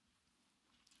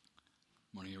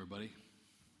Morning, everybody.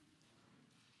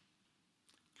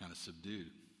 Kind of subdued.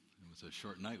 It was a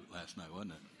short night last night,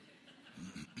 wasn't it?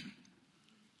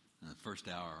 In the first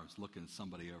hour, I was looking at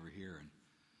somebody over here, and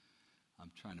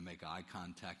I'm trying to make eye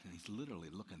contact, and he's literally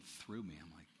looking through me.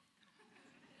 I'm like,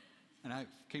 and I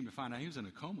came to find out he was in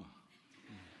a coma.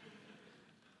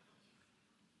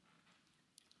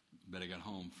 But I got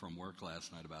home from work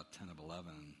last night about 10 of 11,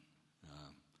 and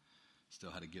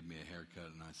still had to give me a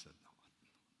haircut, and I said,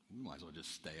 we might as well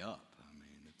just stay up. I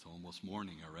mean, it's almost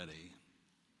morning already.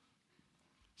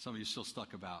 Some of you still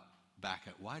stuck back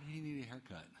at, why did he need a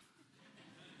haircut?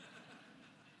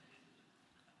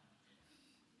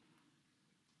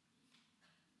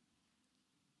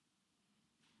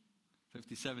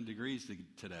 57 degrees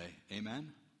today.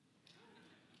 Amen?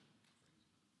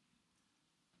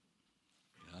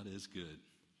 God is good.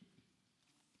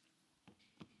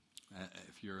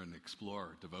 If you're an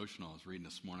explorer, devotional, I was reading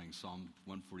this morning Psalm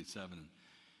 147,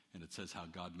 and it says how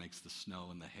God makes the snow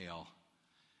and the hail.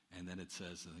 And then it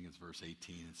says, I think it's verse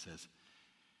 18, it says,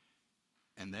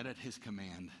 and then at his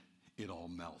command, it all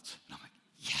melts. And I'm like,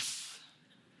 yes!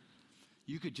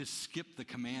 You could just skip the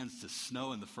commands to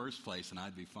snow in the first place, and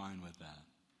I'd be fine with that.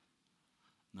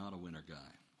 Not a winter guy.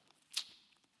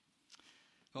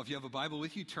 Well, if you have a Bible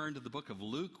with you, turn to the book of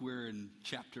Luke. We're in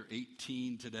chapter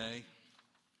 18 today.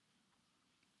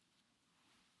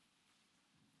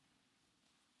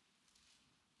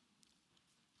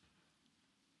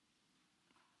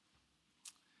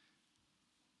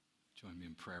 Join me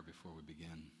in prayer before we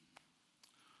begin.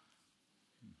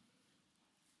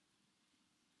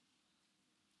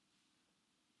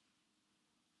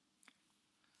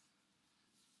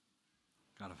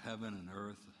 God of heaven and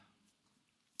earth,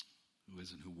 who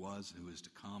is and who was and who is to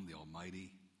come, the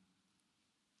Almighty,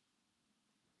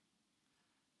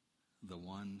 the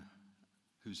one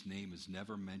whose name is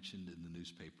never mentioned in the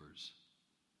newspapers,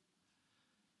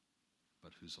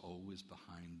 but who's always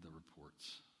behind the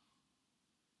reports.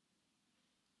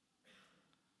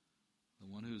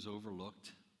 The one who's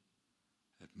overlooked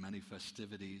at many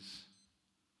festivities,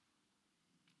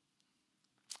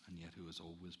 and yet who is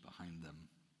always behind them.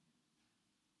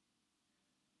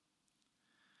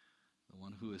 The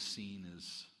one who is seen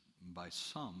as, by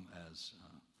some as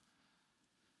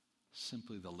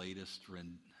simply the latest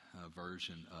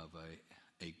version of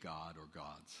a god or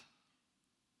gods.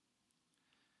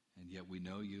 And yet we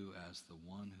know you as the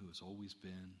one who has always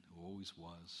been, who always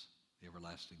was, the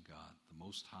everlasting God, the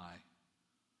Most High,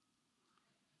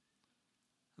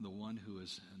 the one who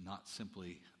is not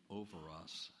simply over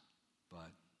us, but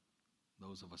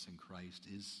those of us in Christ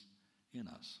is in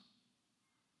us.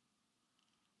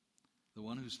 The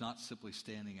one who's not simply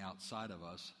standing outside of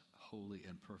us, holy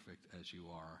and perfect as you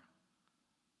are,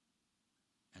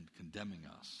 and condemning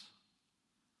us,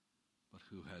 but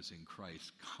who has in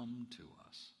Christ come to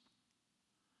us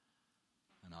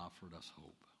and offered us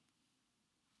hope.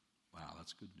 Wow,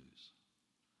 that's good news.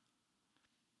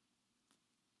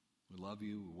 We love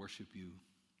you, we worship you,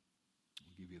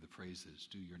 we give you the praise that is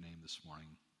due your name this morning,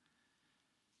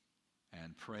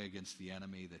 and pray against the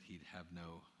enemy that he'd have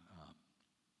no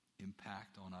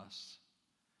impact on us,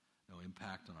 no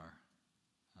impact on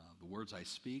the words I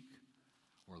speak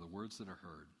or the words that are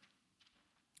heard,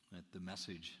 that the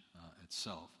message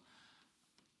itself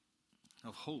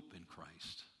of hope in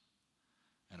Christ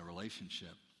and a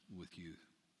relationship with you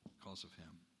because of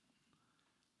him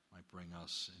might bring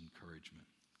us encouragement.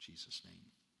 In Jesus' name,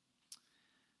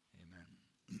 amen.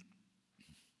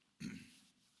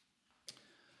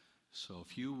 So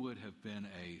if you would have been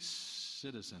a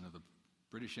citizen of the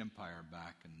British Empire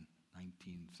back in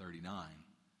 1939,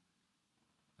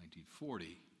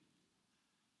 1940,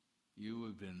 you would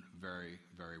have been very,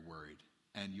 very worried,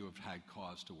 and you have had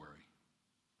cause to worry.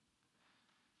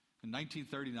 In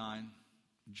 1939,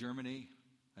 Germany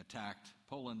attacked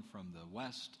Poland from the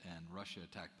west, and Russia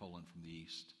attacked Poland from the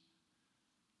east.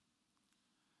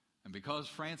 And because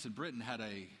France and Britain had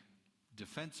a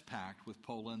defense pact with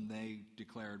Poland, they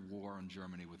declared war on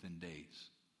Germany within days.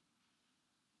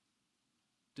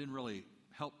 Didn't really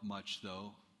help much,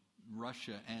 though.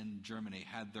 Russia and Germany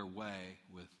had their way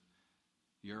with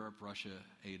Europe. Russia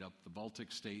ate up the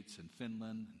Baltic states and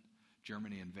Finland. And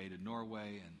Germany invaded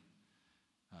Norway and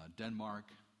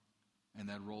Denmark. And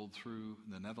that rolled through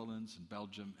the Netherlands and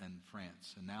Belgium and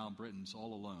France. And now Britain's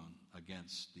all alone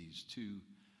against these two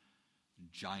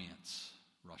giants,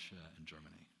 Russia and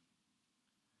Germany.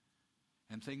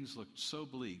 And things looked so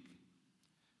bleak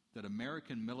that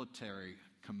American military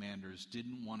commanders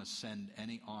didn't want to send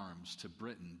any arms to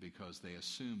Britain because they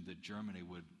assumed that Germany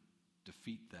would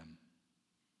defeat them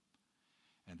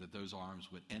and that those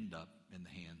arms would end up in the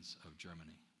hands of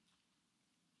Germany.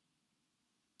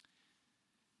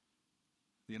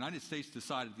 The United States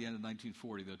decided at the end of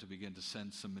 1940, though, to begin to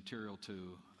send some material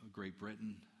to Great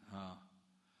Britain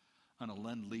on a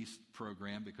Lend-Lease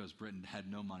program because Britain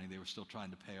had no money. They were still trying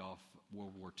to pay off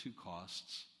World War II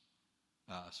costs.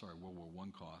 World War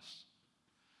I costs.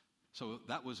 So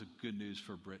that was a good news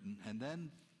for Britain. And then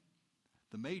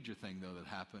the major thing, though, that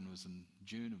happened was in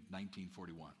June of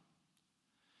 1941.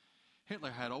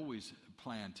 Hitler had always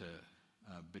planned to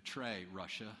betray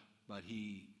Russia, but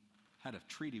he had a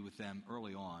treaty with them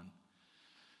early on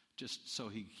just so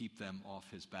he could keep them off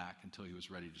his back until he was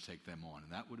ready to take them on.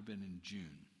 And that would have been in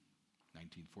June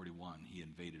 1941. He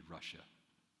invaded Russia.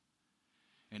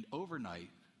 And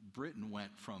overnight, Britain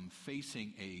went from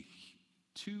facing a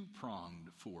two-pronged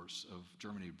force of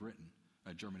Germany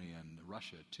and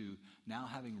Russia to now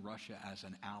having Russia as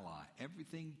an ally.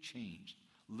 Everything changed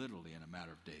literally in a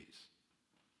matter of days.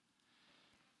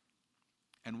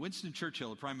 And Winston Churchill,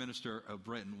 the Prime Minister of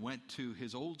Britain, went to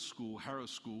his old school, Harrow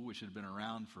School, which had been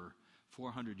around for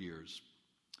 400 years.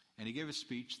 And he gave a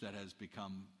speech that has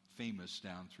become famous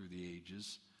down through the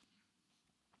ages.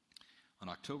 On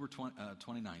October 29th,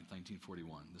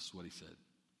 1941, this is what he said.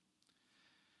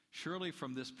 Surely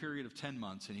from this period of 10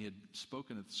 months, and he had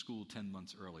spoken at the school 10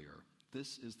 months earlier,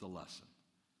 this is the lesson.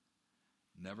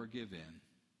 Never give in.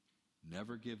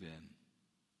 Never give in.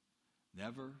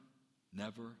 Never,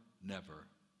 never, never.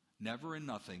 Never in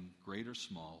nothing, great or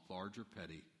small, large or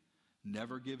petty.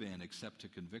 Never give in except to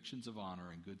convictions of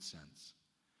honor and good sense.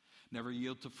 Never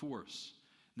yield to force.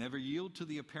 Never yield to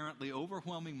the apparently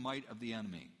overwhelming might of the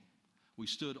enemy. We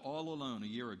stood all alone a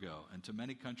year ago, and to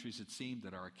many countries it seemed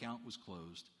that our account was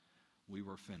closed. We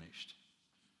were finished.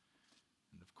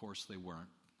 And of course they weren't.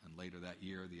 And later that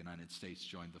year, the United States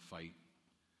joined the fight.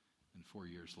 And 4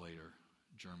 years later,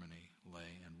 Germany lay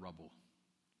in rubble.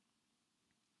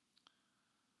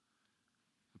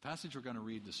 The passage we're going to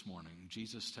read this morning,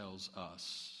 Jesus tells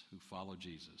us who follow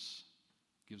Jesus,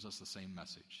 gives us the same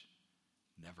message.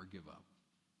 Never give up.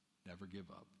 Never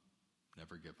give up.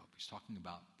 Never give up. He's talking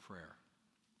about prayer.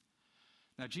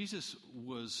 Now, Jesus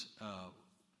was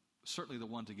certainly the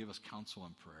one to give us counsel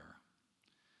in prayer.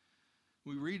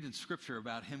 We read in Scripture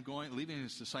about him leaving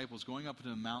his disciples, going up into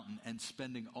the mountain and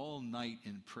spending all night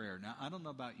in prayer. Now, I don't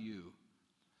know about you,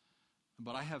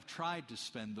 but I have tried to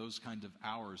spend those kinds of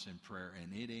hours in prayer,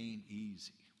 and it ain't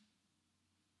easy.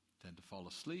 Tend to fall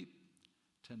asleep,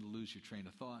 tend to lose your train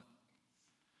of thought.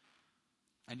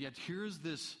 And yet here's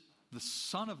the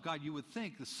Son of God. You would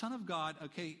think the Son of God,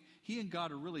 okay, he and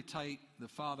God are really tight, the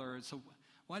Father, so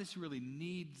why does he really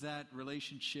need that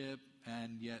relationship?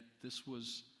 And yet this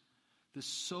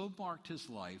so marked his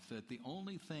life that the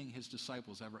only thing his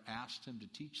disciples ever asked him to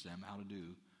teach them how to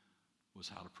do was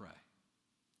how to pray.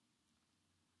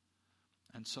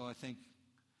 And so I think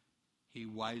he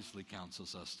wisely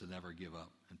counsels us to never give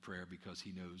up in prayer because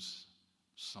he knows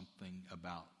something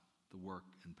about the work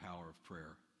and power of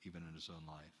prayer, even in his own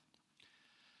life.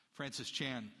 Francis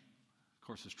Chan, of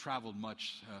course, has traveled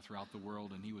much throughout the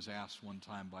world, and he was asked one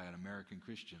time by an American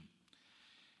Christian,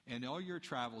 in all your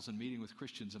travels and meeting with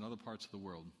Christians in other parts of the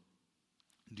world,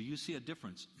 do you see a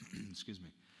difference,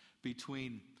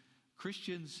 between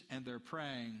Christians and their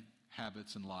praying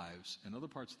habits and lives in other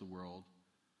parts of the world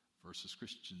versus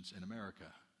Christians in America?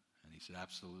 And he said,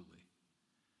 absolutely.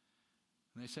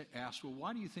 And they asked, well,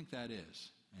 why do you think that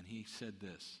is? And he said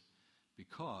this,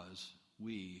 because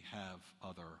we have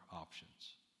other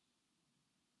options.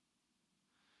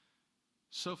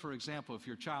 So, for example, if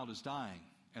your child is dying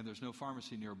and there's no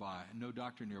pharmacy nearby and no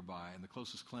doctor nearby and the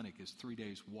closest clinic is 3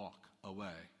 days' walk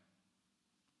away,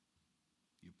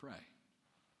 you pray.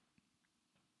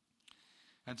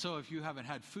 And so if you haven't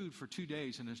had food for 2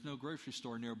 days and there's no grocery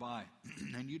store nearby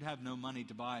and you'd have no money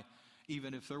to buy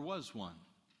even if there was one,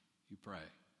 you pray.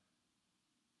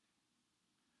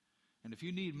 And if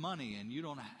you need money and you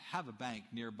don't have a bank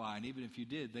nearby, and even if you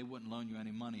did, they wouldn't loan you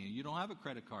any money, and you don't have a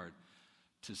credit card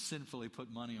to sinfully put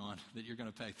money on that you're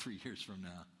going to pay 3 years from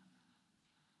now,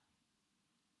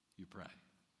 you pray.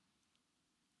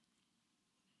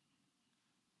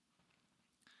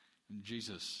 And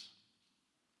Jesus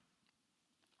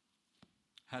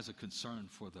has a concern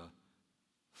for the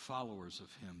followers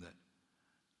of him that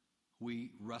we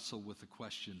wrestle with the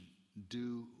question,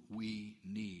 do we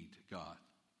need God?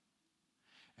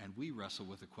 And we wrestle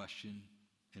with the question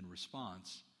in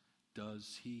response,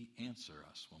 does he answer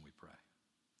us when we pray?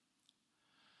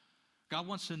 God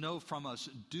wants to know from us,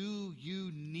 do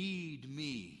you need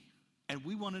me? And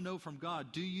we want to know from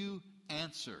God, do you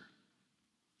answer?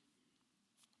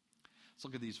 Let's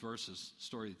look at these verses,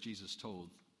 story that Jesus told,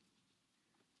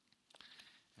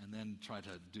 and then try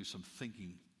to do some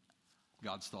thinking,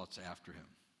 God's thoughts after him.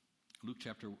 Luke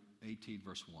chapter 18,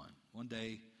 verse 1. One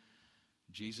day,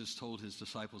 Jesus told his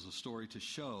disciples a story to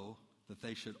show that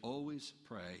they should always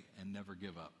pray and never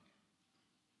give up.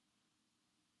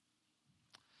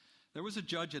 There was a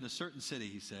judge in a certain city,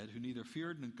 he said, who neither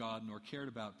feared God nor cared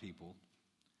about people.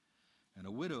 And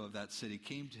a widow of that city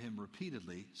came to him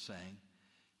repeatedly, saying,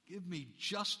 "Give me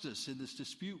justice in this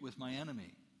dispute with my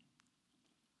enemy."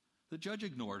 The judge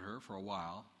ignored her for a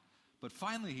while, but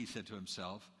finally he said to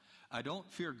himself, "I don't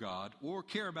fear God or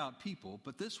care about people,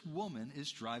 but this woman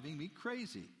is driving me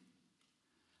crazy.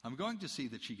 I'm going to see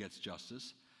that she gets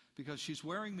justice because she's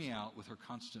wearing me out with her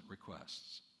constant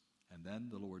requests." And then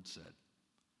the Lord said,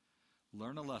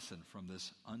 "Learn a lesson from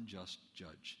this unjust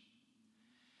judge.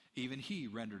 Even he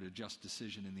rendered a just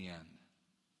decision in the end.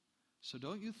 So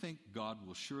don't you think God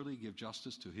will surely give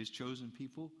justice to his chosen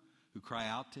people who cry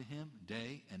out to him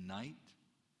day and night?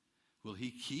 Will he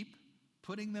keep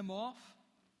putting them off?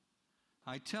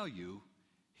 I tell you,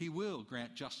 he will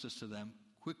grant justice to them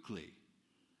quickly.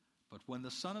 But when the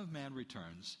Son of Man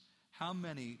returns, how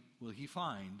many will he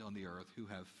find on the earth who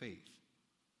have faith?"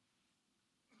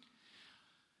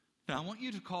 Now, I want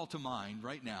you to call to mind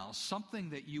right now something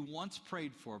that you once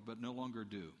prayed for but no longer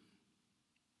do.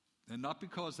 And not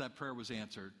because that prayer was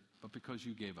answered, but because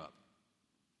you gave up.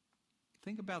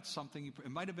 Think about something.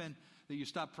 It might have been that you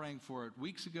stopped praying for it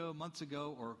weeks ago, months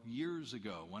ago, or years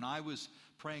ago. When I was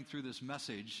praying through this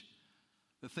message,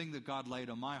 the thing that God laid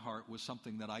on my heart was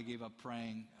something that I gave up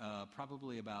praying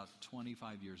probably about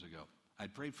 25 years ago.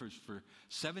 I'd prayed for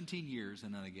 17 years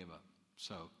and then I gave up.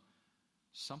 So,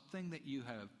 something that you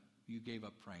gave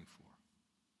up praying for.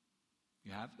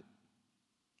 You have it?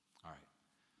 All right.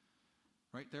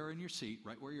 Right there in your seat,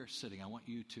 right where you're sitting, I want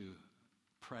you to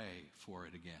pray for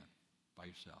it again by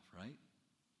yourself, right?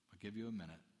 I'll give you a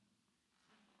minute.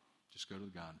 Just go to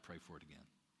God and pray for it again.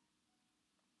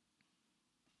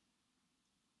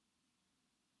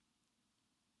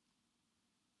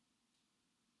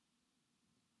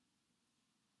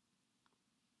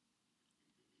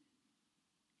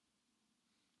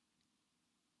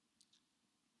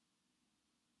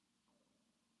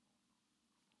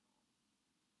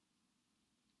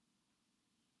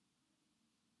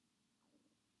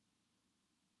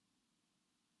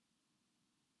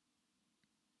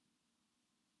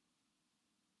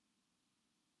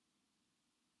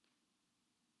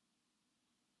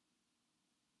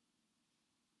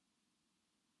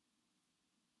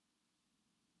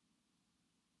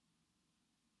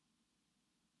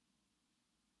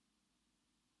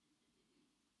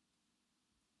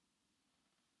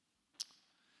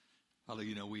 Although,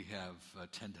 we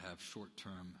tend to have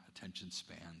short-term attention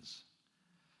spans.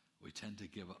 We tend to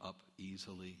give up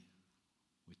easily.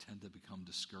 We tend to become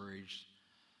discouraged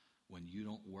when you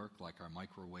don't work like our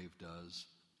microwave does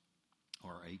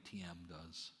or our ATM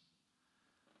does.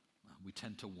 We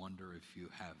tend to wonder if you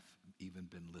have even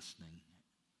been listening.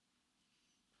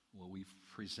 Well, we've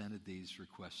presented these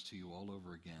requests to you all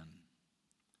over again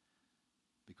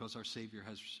because our Savior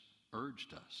has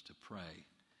urged us to pray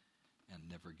and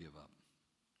never give up.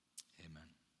 Amen.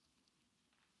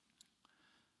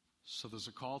 So there's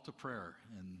a call to prayer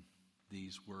in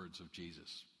these words of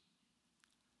Jesus.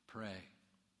 Pray,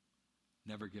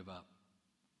 never give up.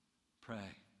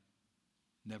 Pray,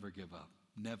 never give up.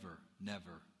 Never,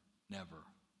 never, never,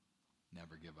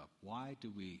 never give up. Why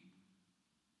do we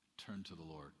turn to the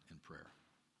Lord in prayer?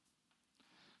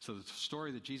 So the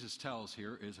story that Jesus tells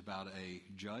here is about a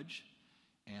judge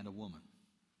and a woman.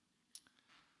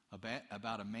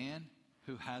 About a man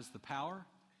who has the power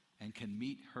and can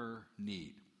meet her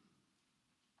need.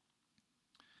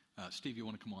 Steve, you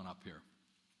want to come on up here?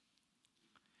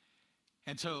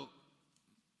 And so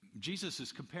Jesus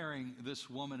is comparing this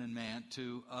woman and man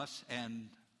to us and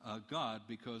God,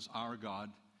 because our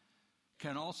God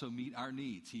can also meet our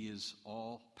needs. He is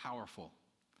all powerful.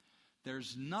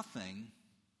 There's nothing,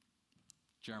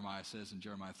 Jeremiah says in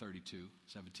Jeremiah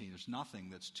 32:17, there's nothing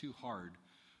that's too hard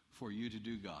for you to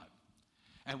do, God.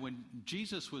 And when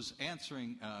Jesus was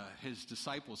answering his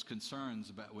disciples'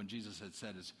 concerns about when Jesus had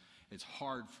said it's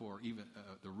hard for even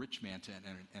the rich man to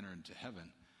enter into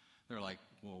heaven, they're like,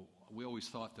 well, we always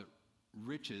thought that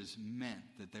riches meant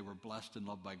that they were blessed and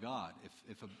loved by God.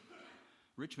 If a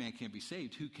rich man can't be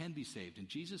saved, who can be saved? And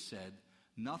Jesus said,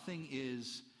 nothing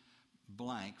is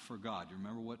blank for God. You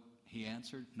remember what he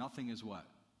answered? Nothing is what?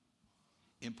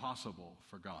 Impossible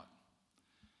for God.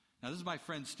 Now, this is my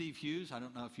friend Steve Hughes. I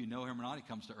don't know if you know him or not. He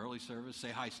comes to early service.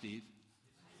 Say hi, Steve.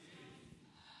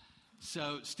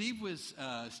 So Steve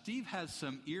has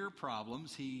some ear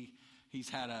problems. He's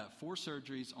had 4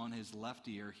 surgeries on his left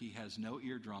ear. He has no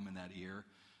eardrum in that ear.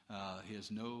 He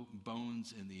has no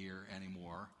bones in the ear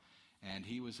anymore. And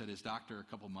he was at his doctor a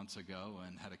couple months ago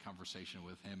and had a conversation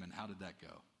with him. And how did that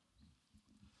go?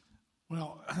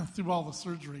 Well, through all the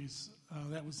surgeries,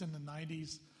 that was in the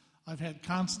 90s, I've had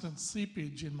constant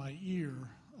seepage in my ear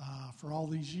for all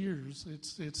these years.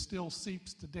 It still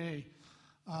seeps today,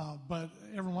 but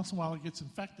every once in a while it gets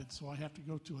infected, so I have to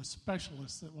go to a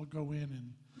specialist that will go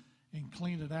in and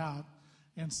clean it out.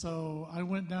 And so I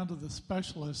went down to the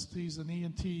specialist. He's an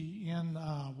ENT in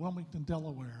Wilmington,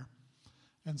 Delaware.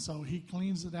 And so he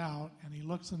cleans it out, and he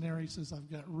looks in there. He says, I've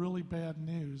got really bad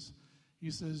news. He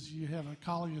says, you have a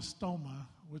cholestoma,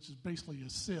 which is basically a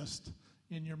cyst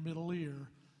in your middle ear,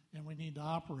 and we need to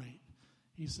operate.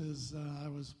 He says, I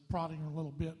was prodding a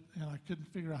little bit, and I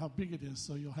couldn't figure out how big it is,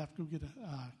 so you'll have to go get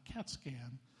a CAT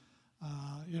scan.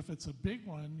 If it's a big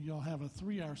one, you'll have a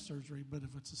 3-hour surgery, but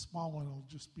if it's a small one, it'll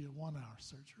just be a 1-hour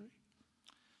surgery.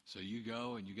 So you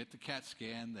go and you get the CAT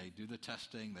scan, they do the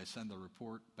testing, they send the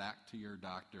report back to your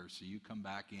doctor, so you come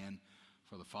back in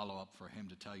for the follow-up for him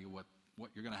to tell you what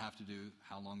you're going to have to do,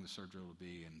 how long the surgery will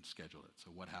be, and schedule it.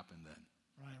 So what happened then?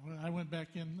 Right. Well, I went back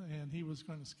in, and he was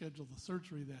going to schedule the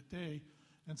surgery that day.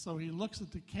 And so he looks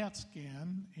at the CAT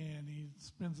scan, and he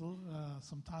spends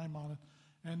some time on it.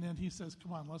 And then he says,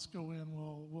 come on, let's go in.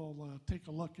 We'll take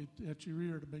a look at your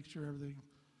ear to make sure everything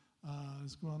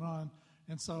is going on.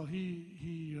 And so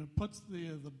he puts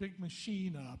the big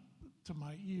machine up to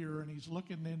my ear, and he's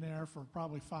looking in there for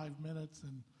probably 5 minutes.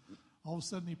 And all of a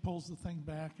sudden he pulls the thing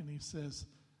back, and he says,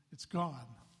 it's gone.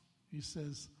 He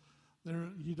says,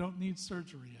 you don't need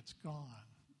surgery. It's gone.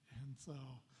 And so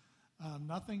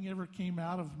nothing ever came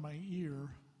out of my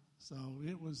ear. So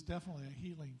it was definitely a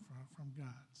healing from God.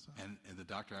 So. And the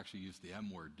doctor actually used the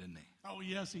M word, didn't he? Oh,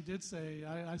 yes, he did say.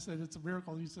 I said, it's a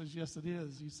miracle. He says, yes, it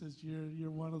is. He says,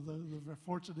 you're one of the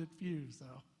fortunate few. So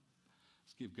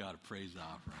let's give God a praise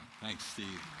offering. Thanks, Steve.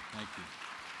 Thank you.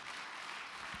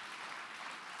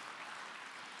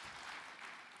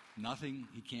 Nothing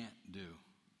he can't do.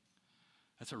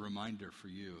 That's a reminder for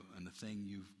you and the thing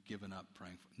you've given up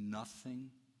praying for. Nothing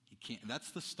he can't.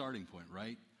 That's the starting point,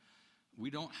 right? We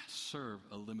don't serve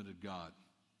a limited God.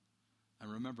 I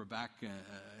remember back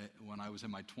when I was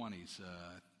in my 20s,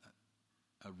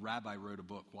 a rabbi wrote a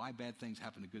book, Why Bad Things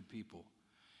Happen to Good People.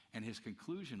 And his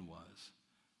conclusion was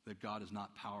that God is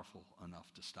not powerful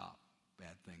enough to stop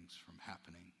bad things from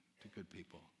happening to good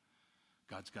people.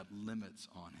 God's got limits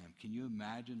on him. Can you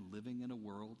imagine living in a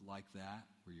world like that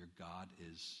where your God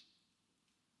is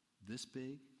this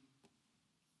big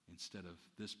instead of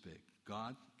this big?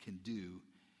 God can do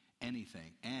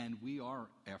anything. And we are,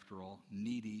 after all,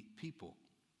 needy people.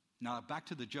 Now, back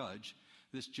to the judge.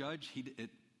 This judge,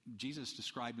 Jesus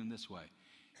described him this way.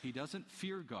 He doesn't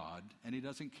fear God, and he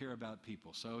doesn't care about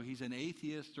people. So he's an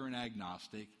atheist or an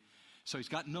agnostic. So he's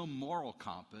got no moral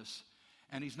compass,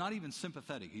 and he's not even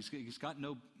sympathetic. He's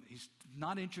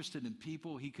not interested in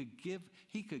people. He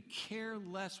could care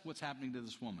less what's happening to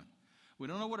this woman. We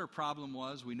don't know what her problem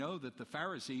was. We know that the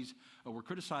Pharisees were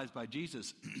criticized by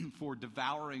Jesus for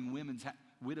devouring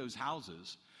widows'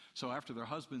 houses. So after their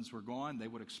husbands were gone, they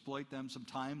would exploit them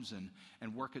sometimes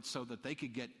and work it so that they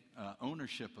could get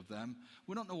ownership of them.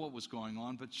 We don't know what was going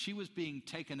on, but she was being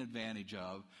taken advantage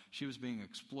of. She was being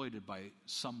exploited by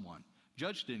someone.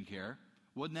 Judge didn't care.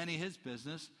 Wasn't any of his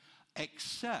business,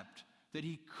 except that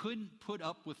he couldn't put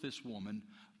up with this woman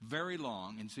very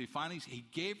long. And so finally he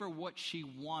gave her what she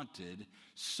wanted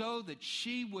so that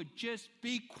she would just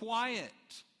be quiet.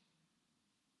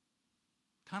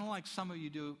 Kind of like some of you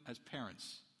do as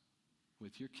parents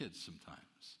with your kids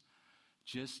sometimes.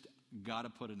 Just got to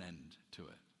put an end to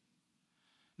it.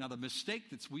 Now, the mistake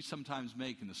that we sometimes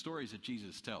make in the stories that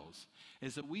Jesus tells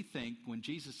is that we think when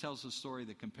Jesus tells a story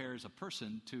that compares a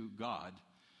person to God,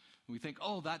 we think,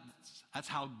 oh, that's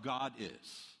how God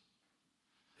is.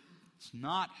 It's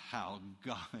not how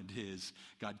God is.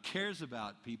 God cares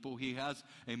about people. He has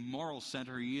a moral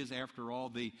center. He is, after all,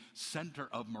 the center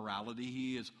of morality.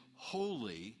 He is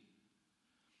holy.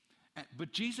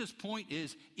 But Jesus' point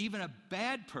is, even a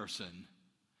bad person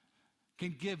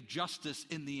can give justice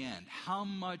in the end. How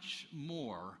much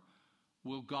more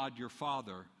will God your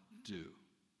Father do?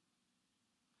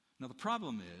 Now, the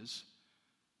problem is,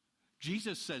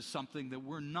 Jesus says something that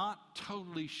we're not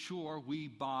totally sure we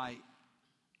buy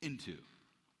into.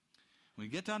 When we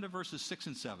get down to verses 6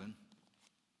 and 7,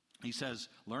 he says,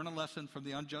 learn a lesson from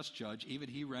the unjust judge. Even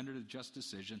he rendered a just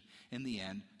decision in the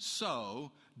end.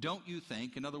 So, don't you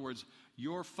think, in other words,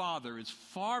 your Father is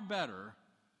far better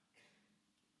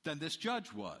than this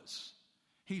judge was.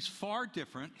 He's far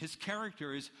different. His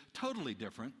character is totally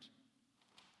different.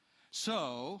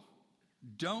 So,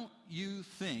 Don't you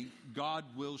think God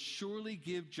will surely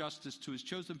give justice to his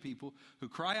chosen people who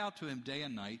cry out to him day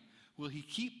and night? Will he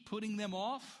keep putting them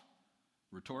off?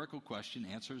 Rhetorical question.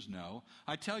 Answer is no.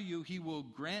 I tell you, he will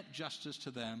grant justice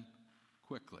to them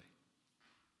quickly.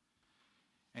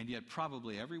 And yet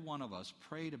probably every one of us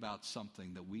prayed about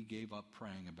something that we gave up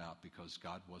praying about because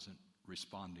God wasn't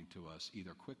responding to us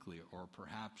either quickly or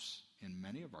perhaps in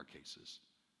many of our cases.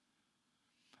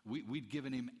 We'd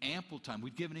given him ample time.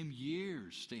 We'd given him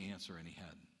years to answer, and he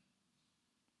hadn't.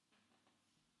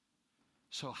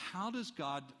 So how does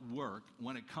God work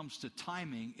when it comes to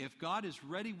timing? If God is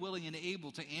ready, willing, and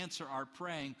able to answer our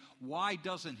praying, why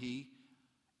doesn't he,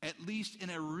 at least in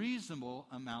a reasonable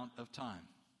amount of time?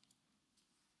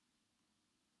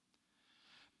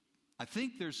 I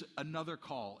think there's another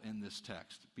call in this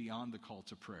text beyond the call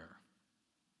to prayer.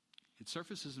 It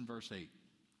surfaces in verse 8.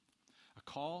 A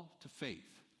call to faith.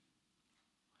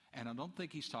 And I don't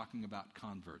think he's talking about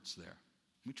converts there.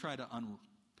 Let me try to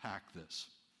unpack this.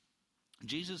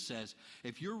 Jesus says,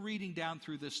 if you're reading down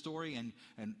through this story and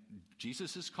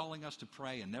Jesus is calling us to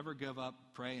pray and never give up,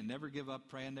 pray and never give up,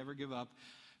 pray and never give up,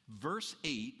 verse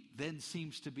 8 then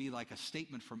seems to be like a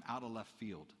statement from out of left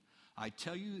field. I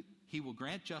tell you, he will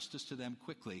grant justice to them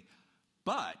quickly,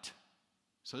 but,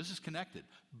 so this is connected,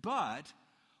 but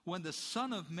when the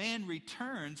Son of Man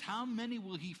returns, how many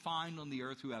will he find on the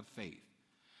earth who have faith?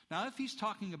 Now, if he's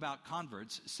talking about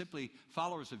converts, simply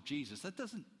followers of Jesus, that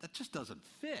just doesn't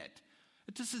fit.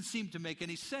 It doesn't seem to make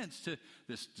any sense to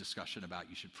this discussion about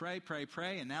you should pray, pray,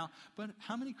 pray, and now, but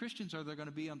how many Christians are there going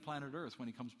to be on planet Earth when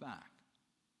he comes back?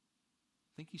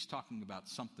 I think he's talking about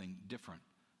something different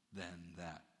than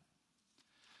that.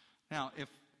 Now,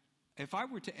 if I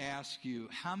were to ask you,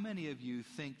 how many of you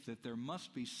think that there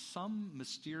must be some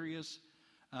mysterious,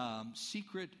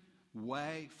 secret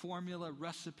way, formula,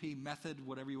 recipe, method,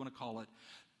 whatever you want to call it,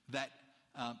 that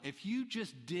if you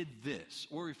just did this,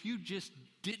 or if you just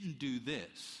didn't do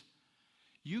this,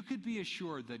 you could be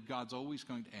assured that God's always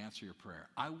going to answer your prayer.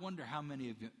 I wonder how many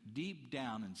of you, deep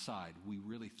down inside, we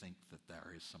really think that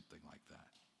there is something like that.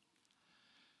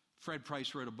 Fred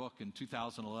Price wrote a book in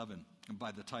 2011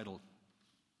 by the title,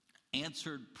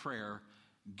 Answered Prayer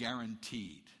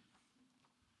Guaranteed.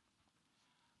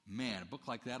 Man, a book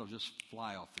like that will just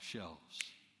fly off the shelves.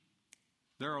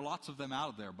 There are lots of them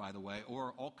out there, by the way,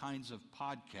 or all kinds of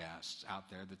podcasts out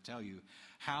there that tell you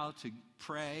how to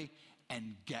pray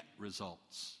and get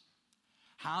results.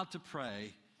 How to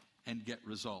pray and get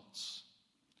results.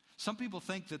 Some people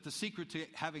think that the secret to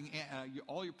having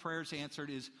all your prayers answered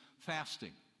is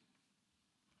fasting.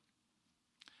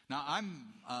 Now,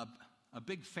 I'm a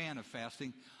big fan of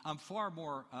fasting. I'm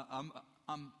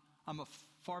a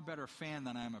far better fan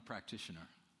than I am a practitioner.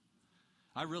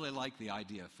 I really like the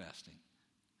idea of fasting.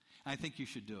 I think you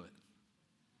should do it.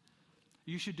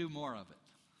 You should do more of it.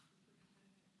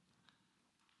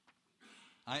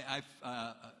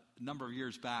 A number of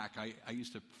years back, I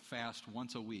used to fast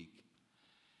once a week.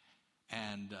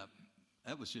 And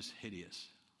that was just hideous.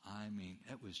 I mean,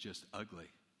 it was just ugly.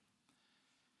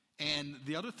 And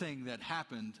the other thing that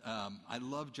happened, I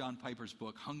love John Piper's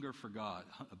book, Hunger for God,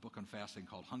 a book on fasting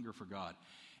called Hunger for God.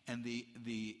 And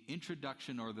the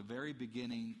introduction or the very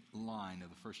beginning line of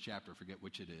the first chapter, I forget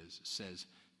which it is, says,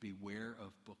 beware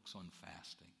of books on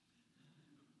fasting.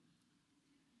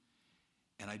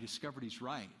 And I discovered he's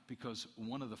right, because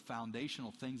one of the foundational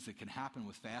things that can happen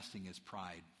with fasting is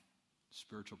pride,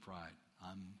 spiritual pride.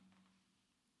 I'm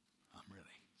really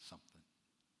something.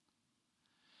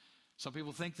 Some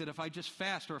people think that if I just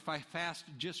fast, or if I fast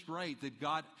just right, that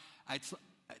God,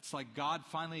 it's like God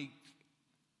finally,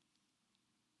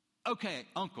 okay,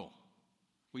 uncle.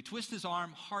 We twist his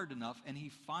arm hard enough and he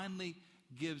finally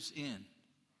gives in.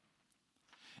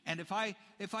 And if I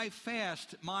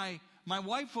fast, my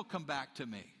wife will come back to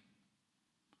me.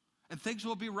 And things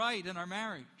will be right in our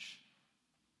marriage.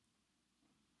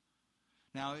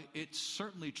 Now, it's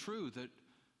certainly true that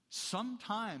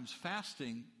sometimes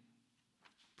fasting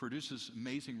produces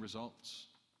amazing results.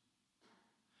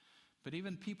 But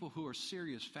even people who are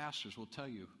serious fasters will tell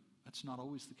you that's not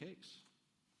always the case.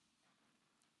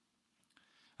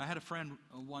 I had a friend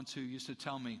once who used to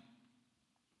tell me,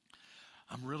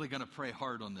 I'm really going to pray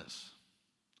hard on this.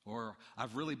 Or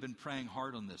I've really been praying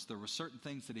hard on this. There were certain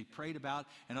things that he prayed about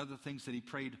and other things that he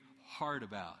prayed hard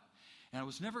about. And I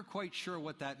was never quite sure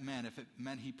what that meant. If it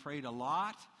meant he prayed a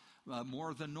lot,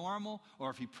 more than normal,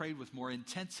 or if he prayed with more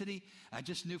intensity. I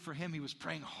just knew for him he was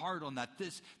praying hard on that.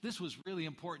 This was really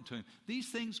important to him. These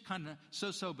things kind of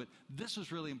so-so, but this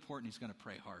was really important. He's going to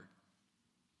pray hard.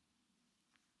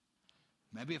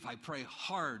 Maybe if I pray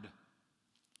hard,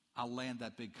 I'll land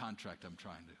that big contract I'm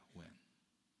trying to win.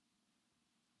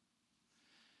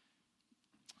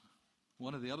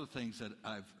 one of the other things that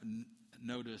I've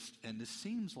noticed, and this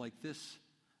seems like this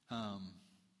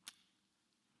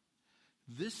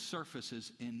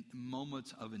surfaces in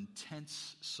moments of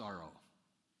intense sorrow.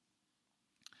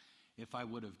 If I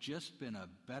would have just been a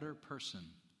better person,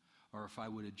 or if I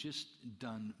would have just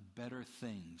done better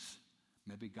things,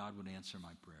 maybe God would answer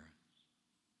my prayer.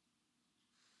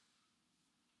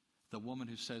 The woman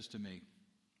who says to me,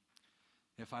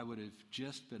 if I would have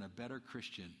just been a better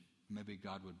Christian, maybe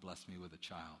God would bless me with a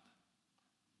child.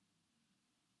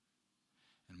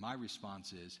 And my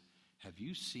response is, have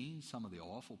you seen some of the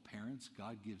awful parents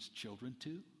God gives children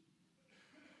to?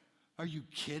 Are you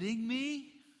kidding me?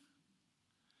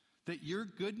 That your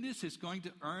goodness is going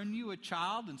to earn you a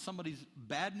child and somebody's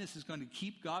badness is going to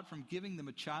keep God from giving them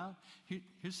a child?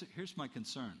 Here's my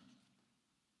concern.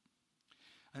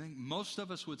 I think most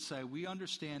of us would say we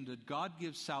understand that God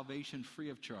gives salvation free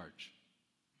of charge.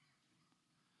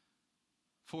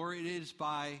 For it is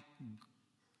by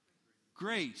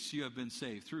grace you have been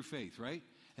saved through faith, right?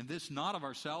 And this not of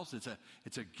ourselves,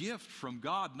 it's a gift from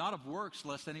God, not of works,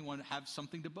 lest anyone have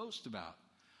something to boast about.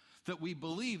 That we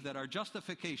believe that our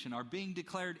justification, our being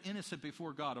declared innocent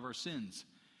before God of our sins,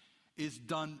 is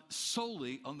done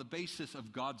solely on the basis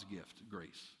of God's gift,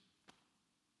 grace.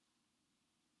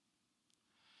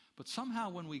 But somehow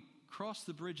when we cross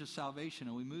the bridge of salvation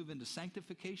and we move into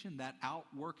sanctification, that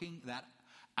outworking, that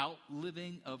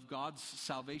outliving of God's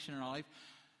salvation in our life,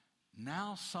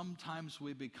 now sometimes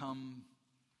we become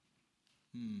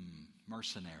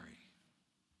mercenary.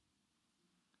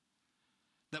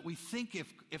 That we think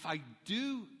if I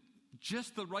do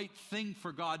just the right thing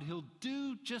for God, He'll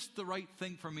do just the right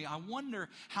thing for me. I wonder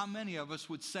how many of us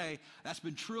would say, that's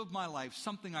been true of my life,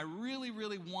 something I really,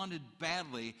 really wanted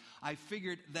badly. I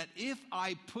figured that if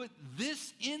I put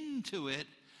this into it,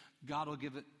 God will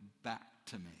give it back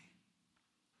to me.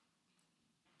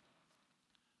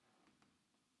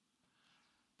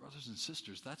 Brothers and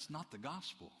sisters, that's not the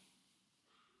gospel.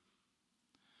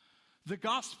 The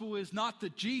gospel is not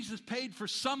that Jesus paid for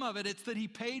some of it, it's that He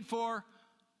paid for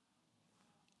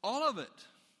all of it.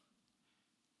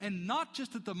 And not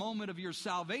just at the moment of your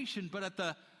salvation, but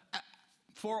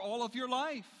for all of your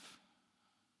life.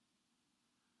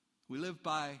 We live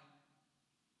by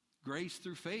grace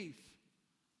through faith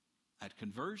at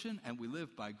conversion, and we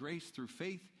live by grace through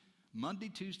faith Monday,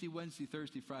 Tuesday, Wednesday,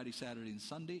 Thursday, Friday, Saturday, and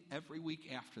Sunday, every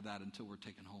week after that until we're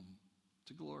taken home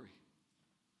to glory.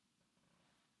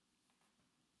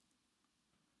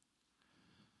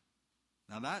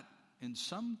 Now that, in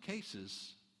some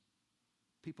cases,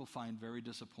 people find very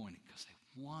disappointing because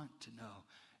they want to know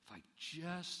if I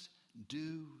just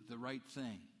do the right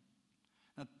thing.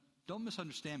 Now, don't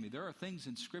misunderstand me. There are things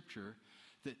in Scripture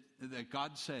that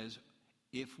God says,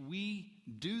 if we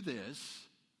do this,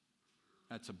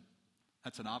 that's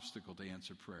an obstacle to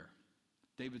answer prayer.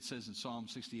 David says in Psalm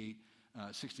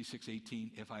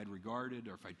 66:18, if I had regarded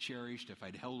or if I cherished, if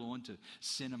I'd held on to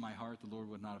sin in my heart, the Lord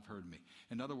would not have heard me.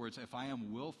 In other words, if I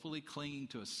am willfully clinging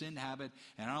to a sin habit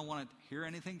and I don't want to hear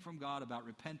anything from God about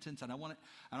repentance and I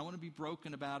don't want to be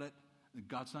broken about it,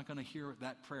 God's not going to hear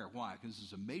that prayer. Why? Because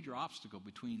there's a major obstacle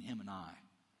between Him and I.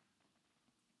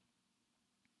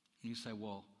 And you say,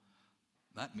 well,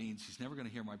 that means He's never going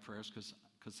to hear my prayers because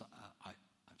I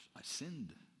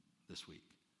sinned this week.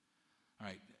 All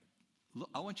right. Look,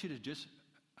 I want you to just,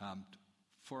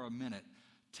 for a minute,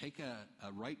 take a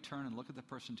right turn and look at the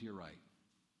person to your right.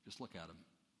 Just look at them.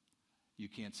 You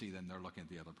can't see them. They're looking at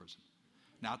the other person.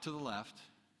 Now to the left.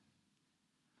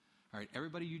 All right.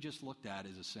 Everybody you just looked at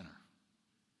is a sinner.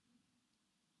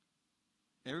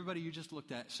 Everybody you just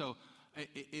looked at. So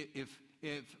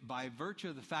if by virtue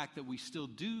of the fact that we still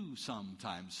do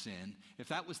sometimes sin, if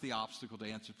that was the obstacle to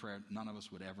answered prayer, none of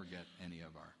us would ever get any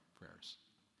of our prayers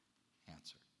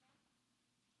answered.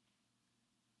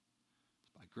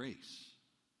 It's by grace.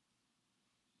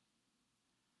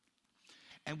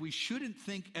 And we shouldn't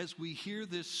think as we hear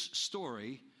this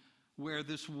story where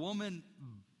this woman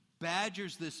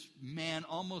badgers this man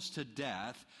almost to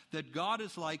death, that God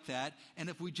is like that, and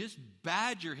if we just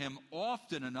badger Him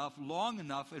often enough, long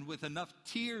enough, and with enough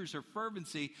tears or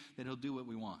fervency, that He'll do what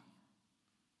we want.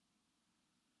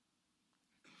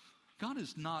 God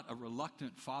is not a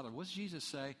reluctant father. What does Jesus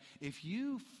say? If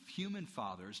you human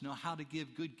fathers know how to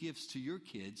give good gifts to your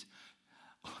kids,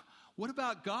 what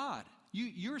about God?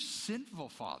 You're sinful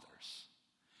fathers,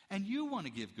 and you want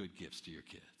to give good gifts to your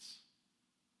kids.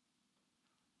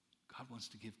 God wants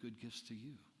to give good gifts to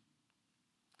you.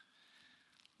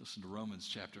 Listen to Romans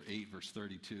chapter 8, verse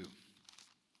 32.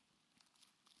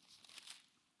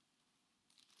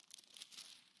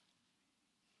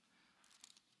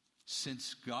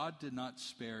 since God did not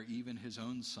spare even his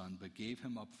own son, but gave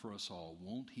him up for us all,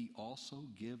 won't he also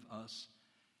give us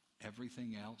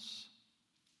everything else?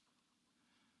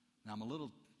 Now, I'm a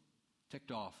little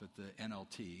ticked off at the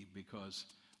NLT because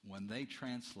when they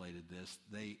translated this,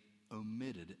 they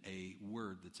omitted a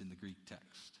word that's in the Greek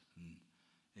text. And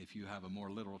if you have a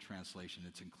more literal translation,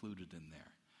 it's included in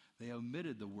there. They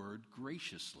omitted the word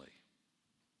graciously.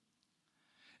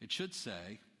 It should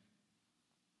say,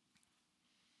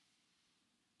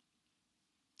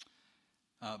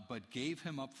 but gave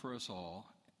him up for us all,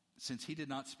 since he did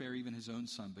not spare even his own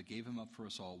son, but gave him up for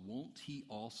us all, won't he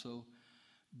also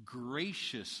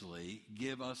graciously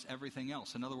give us everything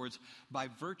else? In other words, by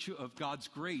virtue of God's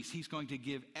grace, he's going to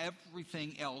give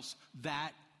everything else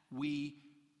that we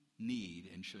need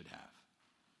and should have.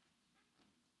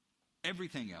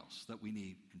 Everything else that we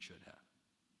need and should have.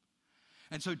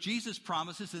 And so Jesus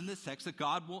promises in this text that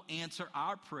God will answer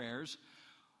our prayers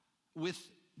with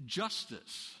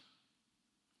justice.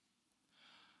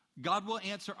 God will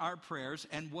answer our prayers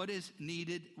and what is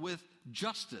needed with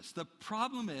justice. The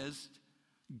problem is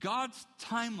God's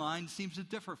timeline seems to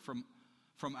differ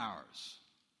from ours.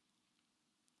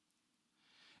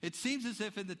 It seems as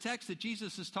if in the text that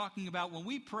Jesus is talking about, when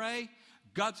we pray,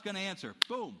 God's going to answer.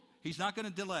 Boom. He's not going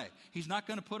to delay. He's not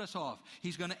going to put us off.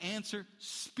 He's going to answer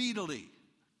speedily,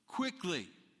 quickly.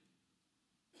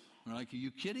 We're like, are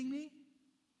you kidding me?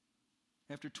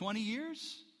 After 20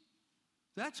 years?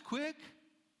 That's quick.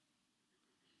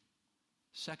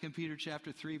 2 Peter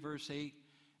chapter 3, verse 8,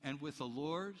 and with the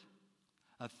Lord,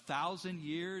 1,000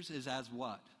 years is as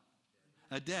what?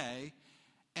 A day,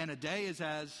 and a day is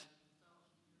as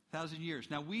 1,000 years.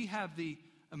 Now we have the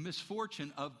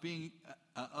misfortune of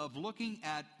looking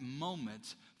at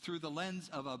moments through the lens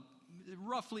of a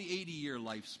roughly 80-year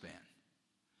lifespan.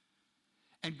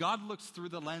 And God looks through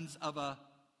the lens of a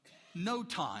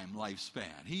no-time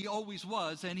lifespan. He always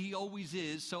was and he always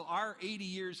is. So our 80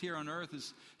 years here on earth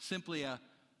is simply a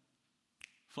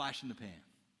flash in the pan.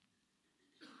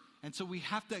 And so we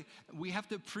have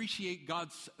to appreciate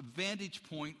God's vantage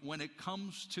point when it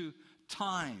comes to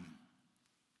time.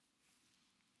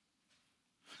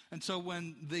 And so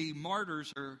when the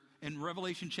martyrs are in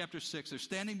Revelation chapter 6, they're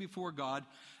standing before God,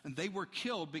 and they were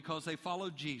killed because they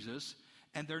followed Jesus,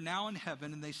 and they're now in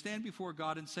heaven, and they stand before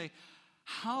God and say,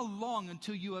 how long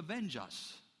until you avenge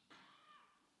us?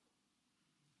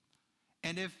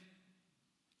 And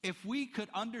if we could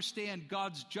understand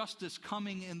God's justice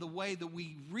coming in the way that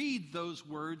we read those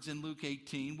words in Luke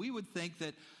 18, we would think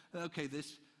that, okay,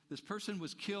 this person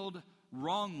was killed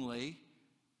wrongly.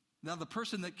 Now, the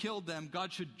person that killed them,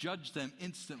 God should judge them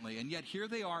instantly. And yet here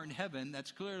they are in heaven.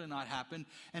 That's clearly not happened.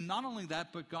 And not only that,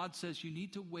 but God says you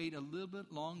need to wait a little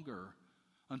bit longer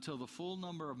until the full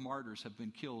number of martyrs have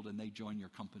been killed and they join your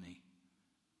company.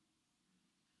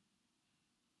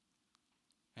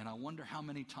 And I wonder how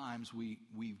many times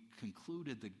we've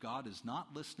concluded that God is not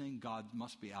listening. God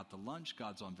must be out to lunch.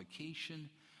 God's on vacation,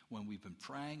 when we've been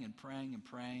praying and praying and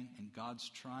praying, and God's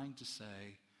trying to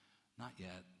say, not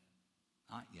yet,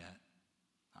 not yet,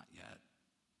 not yet.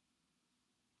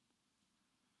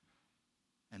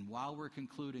 And while we're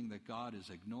concluding that God is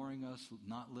ignoring us,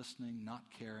 not listening, not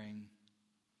caring,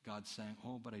 God's saying,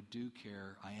 oh, but I do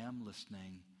care. I am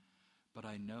listening, but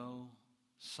I know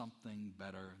something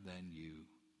better than you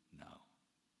know.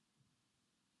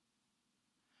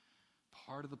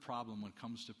 Part of the problem when it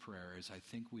comes to prayer is I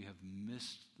think we have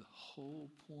missed the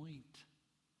whole point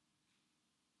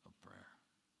of prayer.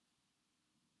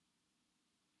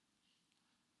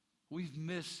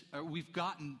 We've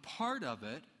gotten part of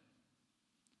it,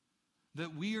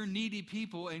 that we are needy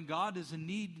people and God is a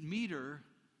need meter,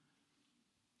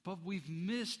 but we've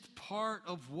missed part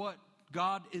of what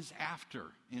God is after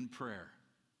in prayer.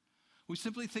 We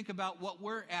simply think about what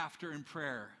we're after in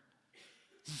prayer.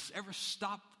 Does ever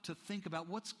stop to think about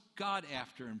what's God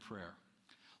after in prayer?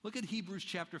 Look at Hebrews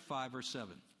chapter 5, verse 7.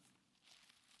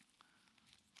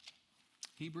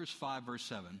 Hebrews 5, verse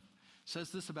 7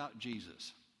 says this about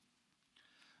Jesus.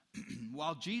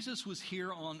 While Jesus was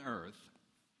here on earth,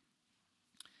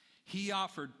 he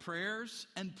offered prayers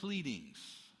and pleadings.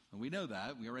 And we know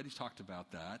that. We already talked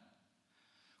about that.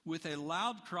 With a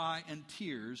loud cry and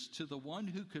tears to the one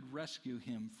who could rescue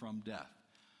him from death.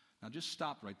 Now just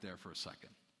stop right there for a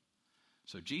second.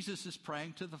 So Jesus is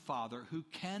praying to the Father who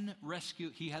can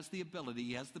rescue. He has the ability,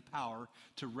 he has the power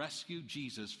to rescue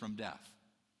Jesus from death.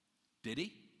 Did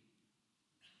he?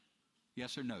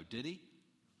 Yes or no? Did he?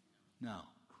 No.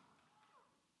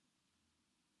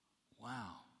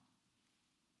 Wow.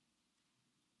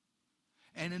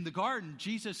 And in the garden,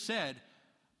 Jesus said,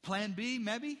 plan B,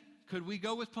 maybe? Could we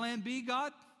go with plan B,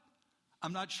 God?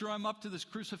 I'm not sure I'm up to this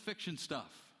crucifixion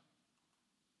stuff.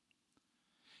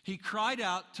 He cried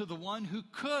out to the one who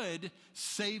could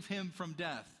save him from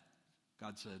death.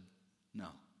 God said, no.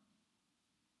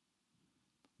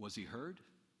 Was he heard?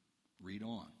 Read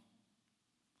on.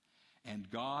 And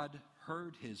God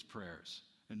heard his prayers.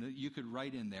 And you could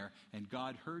write in there, and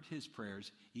God heard his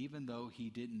prayers even though he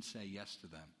didn't say yes to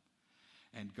them.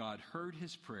 And God heard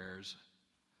his prayers.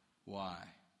 Why?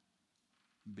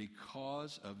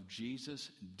 Because of Jesus'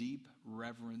 deep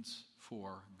reverence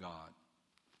for God.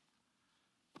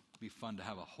 It'd be fun to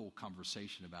have a whole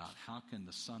conversation about how can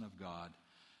the Son of God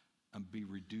be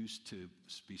reduced to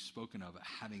be spoken of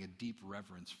having a deep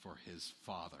reverence for his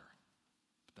Father.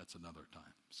 But that's another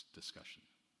time's discussion.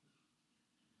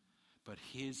 But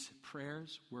his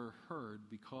prayers were heard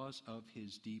because of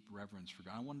his deep reverence for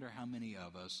God. I wonder how many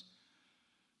of us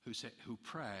who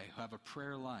pray, who have a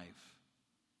prayer life,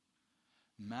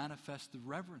 manifest the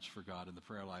reverence for God in the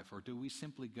prayer life, or do we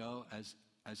simply go as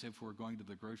if we're going to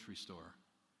the grocery store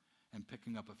and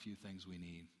picking up a few things we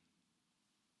need?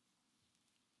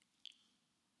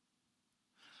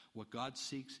 What God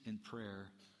seeks in prayer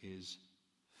is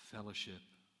fellowship.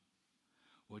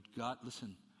 What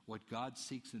God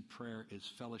seeks in prayer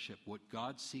is fellowship. What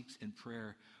God seeks in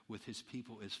prayer with his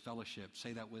people is fellowship.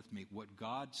 Say that with me. What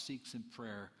God seeks in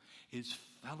prayer is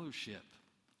fellowship.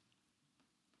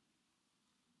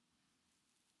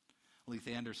 Leith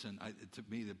Anderson, to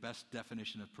me, the best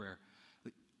definition of prayer.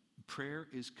 Prayer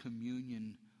is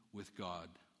communion with God.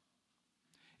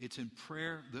 It's in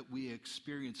prayer that we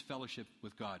experience fellowship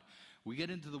with God. We get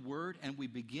into the Word and we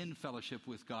begin fellowship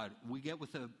with God. We get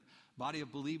with a body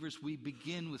of believers, we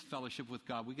begin with fellowship with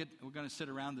God. We're going to sit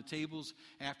around the tables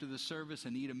after the service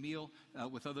and eat a meal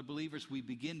with other believers. We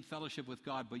begin fellowship with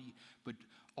God, but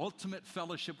ultimate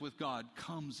fellowship with God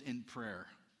comes in prayer.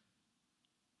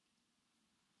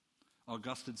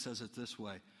 Augustine says it this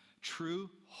way: true,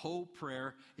 whole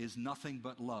prayer is nothing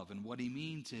but love. And what he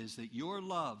means is that your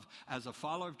love as a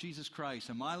follower of Jesus Christ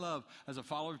and my love as a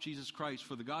follower of Jesus Christ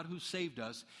for the God who saved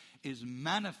us is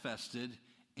manifested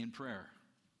in prayer.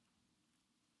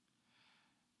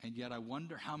 And yet I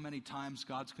wonder how many times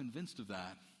God's convinced of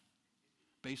that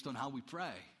based on how we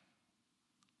pray.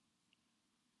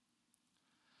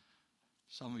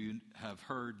 Some of you have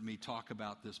heard me talk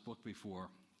about this book before.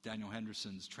 Daniel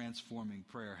Henderson's Transforming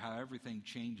Prayer, how everything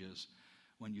changes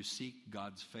when you seek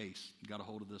God's face. I got a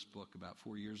hold of this book about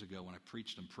 4 years ago when I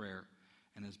preached on prayer,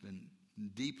 and has been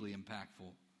deeply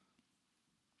impactful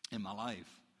in my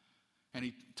life. And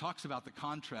he talks about the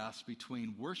contrast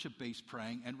between worship-based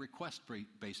praying and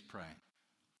request-based praying.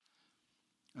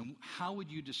 And how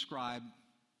would you describe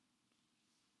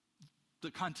the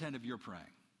content of your praying?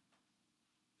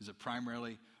 Is it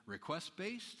primarily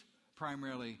request-based?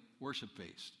 Primarily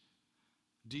worship-based?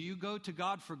 Do you go to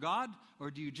God for God,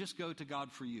 or do you just go to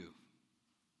God for you?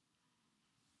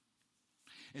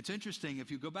 It's interesting, if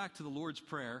you go back to the Lord's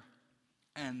Prayer,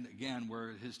 and again,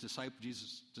 where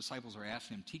Jesus' disciples are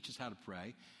asking him, teach us how to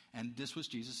pray, and this was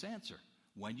Jesus' answer.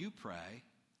 When you pray,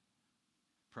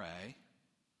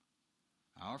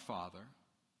 Our Father,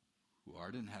 who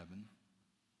art in heaven,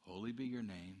 holy be your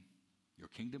name, your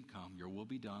kingdom come, your will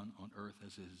be done on earth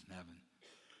as it is in heaven.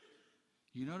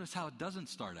 You notice how it doesn't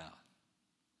start out.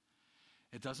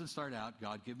 It doesn't start out,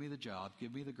 God, give me the job,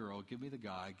 give me the girl, give me the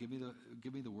guy, give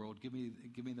me the world, give me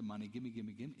the money, give me.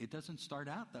 It doesn't start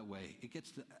out that way. It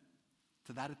gets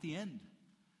to that at the end.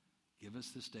 Give us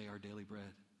this day our daily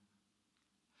bread.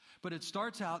 But it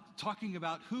starts out talking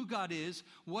about who God is,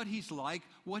 what he's like,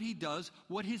 what he does,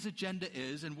 what his agenda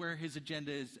is, and where his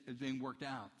agenda is being worked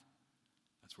out.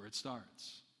 That's where it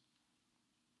starts.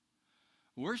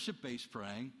 Worship-based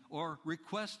praying or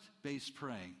request-based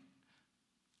praying.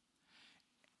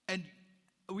 And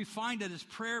we find that as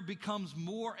prayer becomes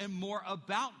more and more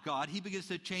about God, he begins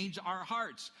to change our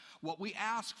hearts. What we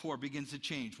ask for begins to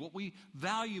change. What we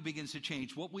value begins to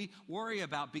change. What we worry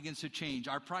about begins to change.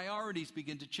 Our priorities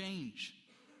begin to change.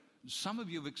 Some of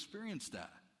you have experienced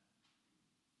that.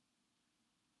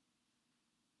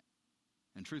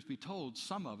 And truth be told,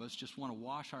 some of us just want to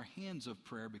wash our hands of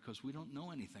prayer because we don't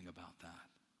know anything about that.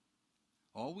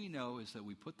 All we know is that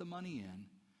we put the money in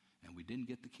and we didn't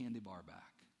get the candy bar back.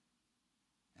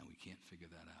 And we can't figure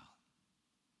that out.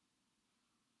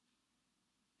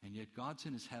 And yet God's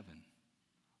in his heaven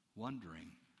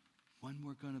wondering when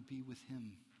we're going to be with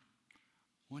him.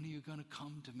 When are you going to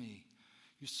come to me?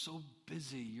 You're so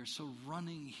busy. You're so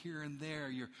running here and there.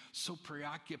 You're so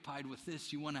preoccupied with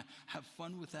this. You want to have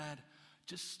fun with that.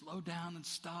 Just slow down and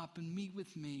stop and meet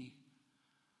with me.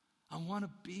 I want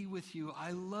to be with you.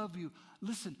 I love you.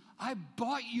 Listen, I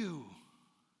bought you.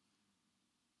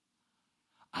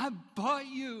 I bought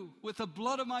you with the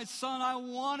blood of my Son. I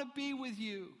want to be with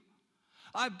you.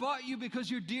 I bought you because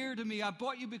you're dear to me. I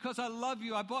bought you because I love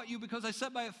you. I bought you because I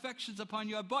set my affections upon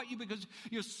you. I bought you because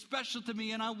you're special to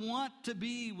me, and I want to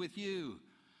be with you.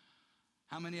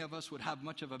 How many of us would have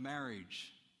much of a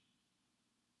marriage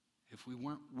if we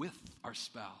weren't with our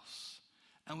spouse,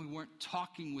 and we weren't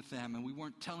talking with them, and we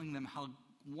weren't telling them how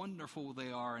wonderful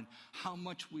they are, and how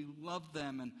much we love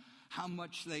them, and how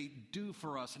much they do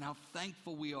for us, and how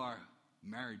thankful we are?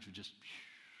 Marriage would just...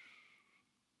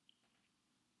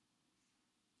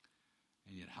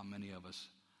 And yet how many of us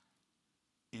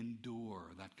endure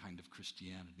that kind of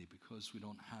Christianity because we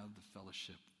don't have the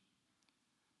fellowship?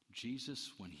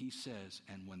 Jesus, when he says,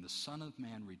 and when the Son of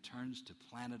Man returns to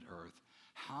planet Earth,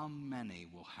 how many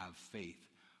will have faith?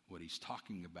 What he's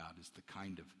talking about is the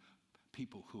kind of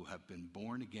people who have been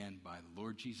born again by the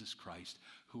Lord Jesus Christ,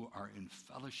 who are in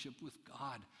fellowship with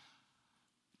God.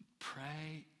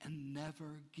 Pray and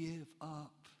never give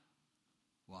up.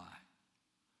 Why?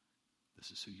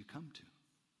 This is who you come to.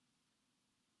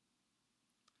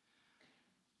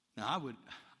 Now,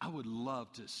 I would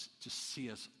love to just see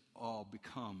us all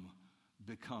become,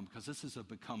 because this is a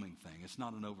becoming thing. It's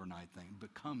not an overnight thing.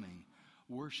 Becoming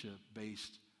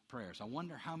worship-based prayers. I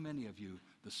wonder how many of you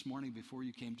this morning before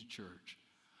you came to church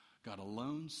got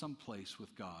alone someplace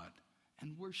with God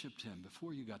and worshiped him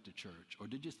before you got to church? Or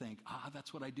did you think,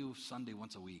 that's what I do Sunday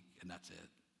once a week, and that's it?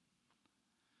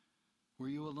 Were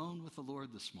you alone with the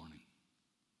Lord this morning?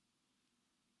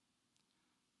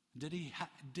 Did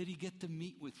he get to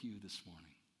meet with you this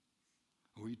morning?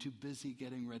 Or were you too busy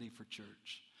getting ready for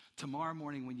church? Tomorrow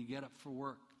morning when you get up for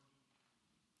work,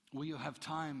 will you have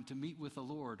time to meet with the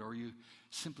Lord? Or you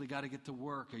simply got to get to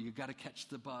work, or you got to catch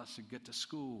the bus and get to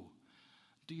school?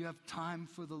 Do you have time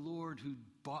for the Lord who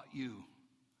bought you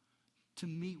to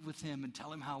meet with him and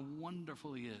tell him how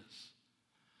wonderful he is?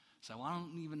 So I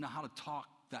don't even know how to talk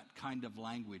that kind of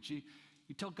language. You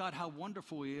tell God how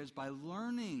wonderful he is by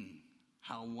learning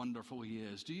how wonderful he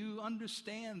is. Do you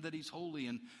understand that he's holy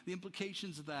and the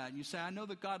implications of that? And you say, I know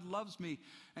that God loves me,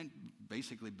 and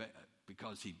basically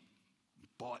because he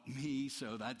bought me,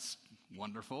 so that's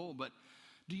wonderful. But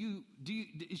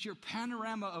is your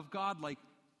panorama of God like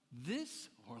this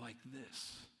or like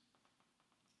this?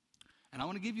 And I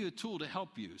want to give you a tool to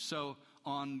help you. So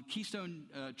on Keystone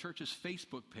Church's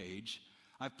Facebook page,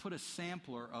 I've put a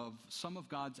sampler of some of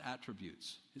God's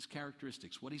attributes, his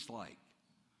characteristics, what he's like.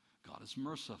 God is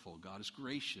merciful, God is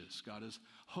gracious, God is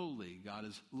holy, God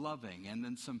is loving, and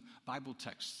then some Bible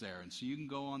texts there. And so you can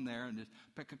go on there and just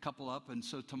pick a couple up. And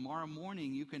so tomorrow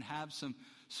morning you can have some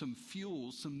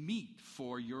fuel, some meat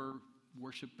for your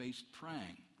worship-based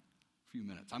praying. A few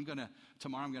minutes.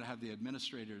 Tomorrow I'm going to have the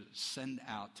administrator send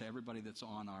out to everybody that's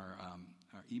on our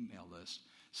email list,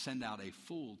 send out a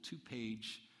full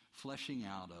 2-page fleshing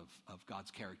out of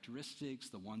God's characteristics,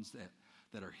 the ones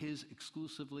that are his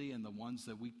exclusively, and the ones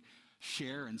that we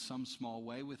share in some small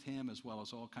way with him, as well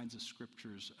as all kinds of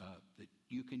scriptures that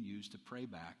you can use to pray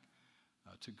back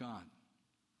to God.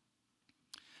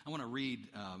 I want to read,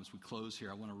 as we close here,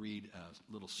 I want to read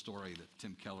a little story that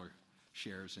Tim Keller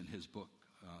shares in his book,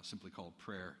 simply called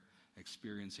Prayer,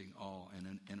 Experiencing Awe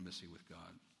and Intimacy with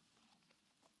God.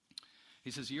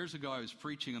 He says, years ago I was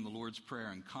preaching on the Lord's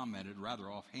Prayer and commented rather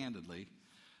offhandedly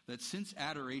that since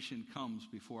adoration comes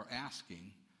before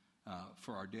asking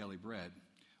for our daily bread,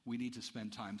 we need to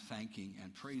spend time thanking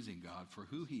and praising God for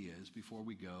who he is before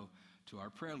we go to our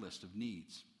prayer list of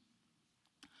needs.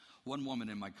 One woman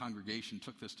in my congregation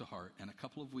took this to heart, and a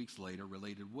couple of weeks later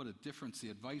related what a difference the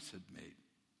advice had made.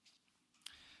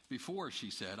 Before,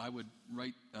 she said, I would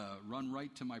run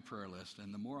right to my prayer list,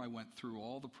 and the more I went through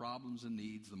all the problems and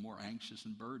needs, the more anxious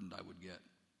and burdened I would get.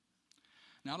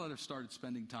 Now that I've started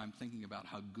spending time thinking about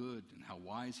how good and how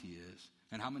wise he is,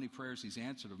 and how many prayers he's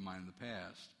answered of mine in the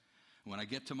past, when I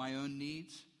get to my own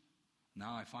needs,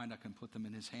 now I find I can put them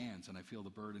in his hands, and I feel the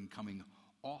burden coming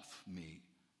off me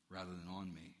rather than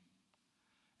on me.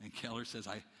 And Keller says,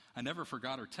 I never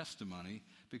forgot her testimony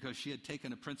because she had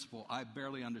taken a principle I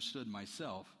barely understood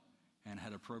myself and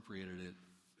had appropriated it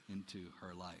into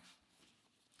her life.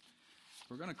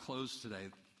 We're going to close today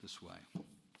this way.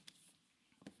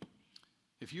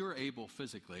 If you're able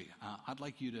physically, I'd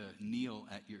like you to kneel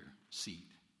at your seat,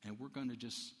 and we're going to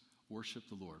just worship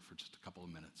the Lord for just a couple of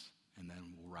minutes, and then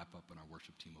we'll wrap up and our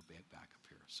worship team will be back up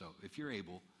here. So if you're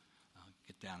able,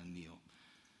 get down and kneel.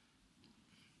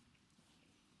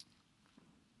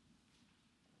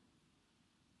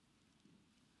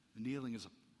 Kneeling is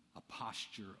a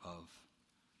posture of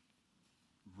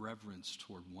reverence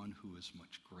toward one who is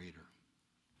much greater.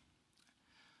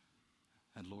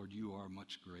 And Lord, you are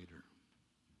much greater.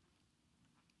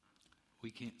 We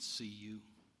can't see you.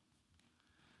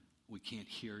 We can't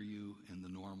hear you in the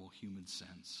normal human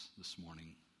sense this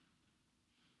morning.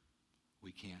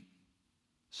 We can't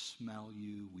smell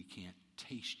you. We can't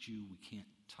taste you. We can't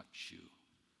touch you.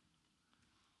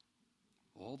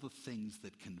 All the things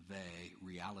that convey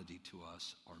reality to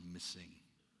us are missing.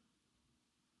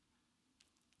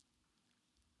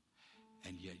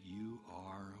 And yet you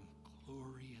are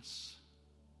glorious.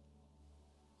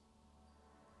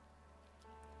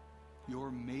 Your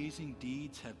amazing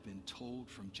deeds have been told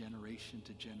from generation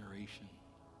to generation.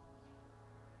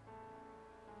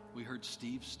 We heard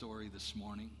Steve's story this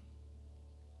morning.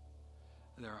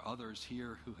 There are others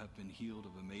here who have been healed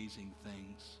of amazing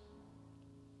things.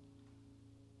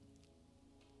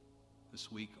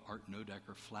 This week, Art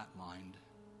Nodecker flatlined,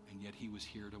 and yet he was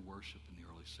here to worship in the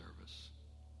early service.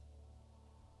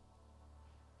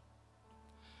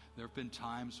 There have been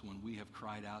times when we have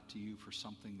cried out to you for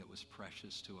something that was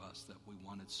precious to us, that we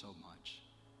wanted so much.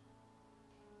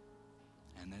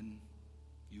 And then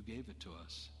you gave it to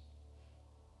us.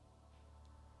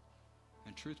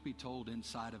 And truth be told,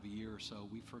 inside of a year or so,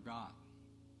 we forgot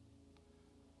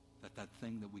that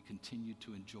thing that we continued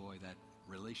to enjoy, that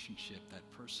relationship, that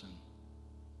person,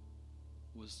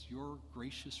 was your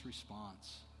gracious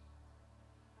response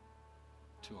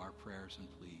to our prayers and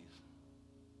pleas.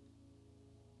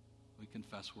 We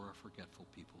confess we're a forgetful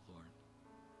people, Lord.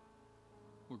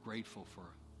 We're grateful for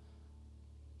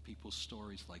people's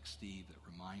stories like Steve that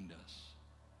remind us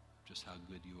just how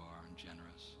good you are and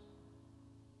generous.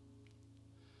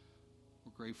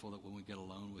 We're grateful that when we get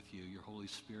alone with you, your Holy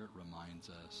Spirit reminds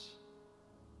us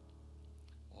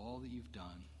all that you've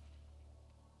done.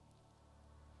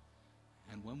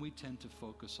 And when we tend to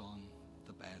focus on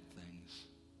the bad things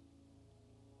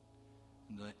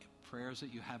and the prayers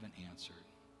that you haven't answered,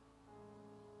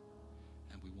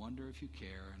 and we wonder if you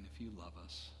care and if you love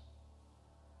us,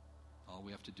 all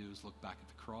we have to do is look back at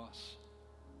the cross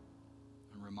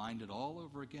and remind it all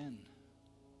over again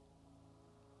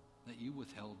that you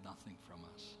withheld nothing from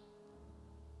us.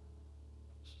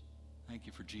 Thank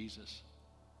you for Jesus.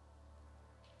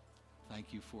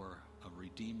 Thank you for a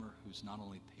Redeemer who's not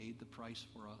only paid the price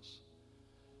for us,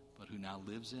 but who now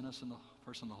lives in us in the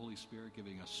person of the Holy Spirit,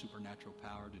 giving us supernatural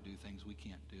power to do things we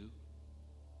can't do.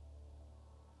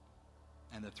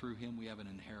 And that through him we have an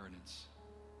inheritance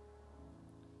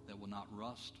that will not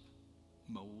rust,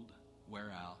 mold,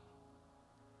 wear out,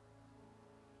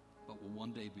 but will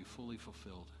one day be fully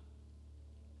fulfilled.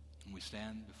 And we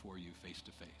stand before you face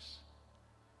to face.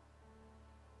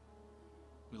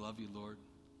 We love you, Lord.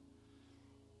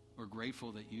 We're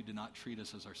grateful that you do not treat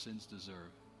us as our sins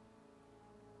deserve.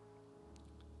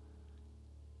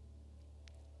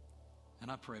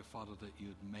 And I pray, Father, that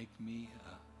you'd make me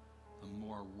a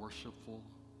more worshipful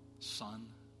son,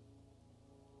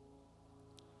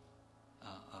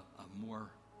 a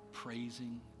more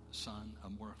praising son, a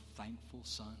more thankful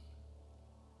son.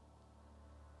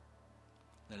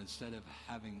 That instead of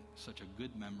having such a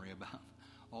good memory about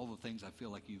all the things I feel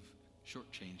like you've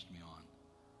shortchanged me on,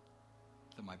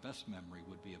 that my best memory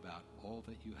would be about all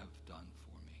that you have done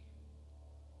for me.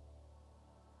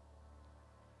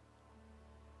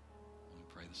 And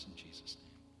we pray this in Jesus' name.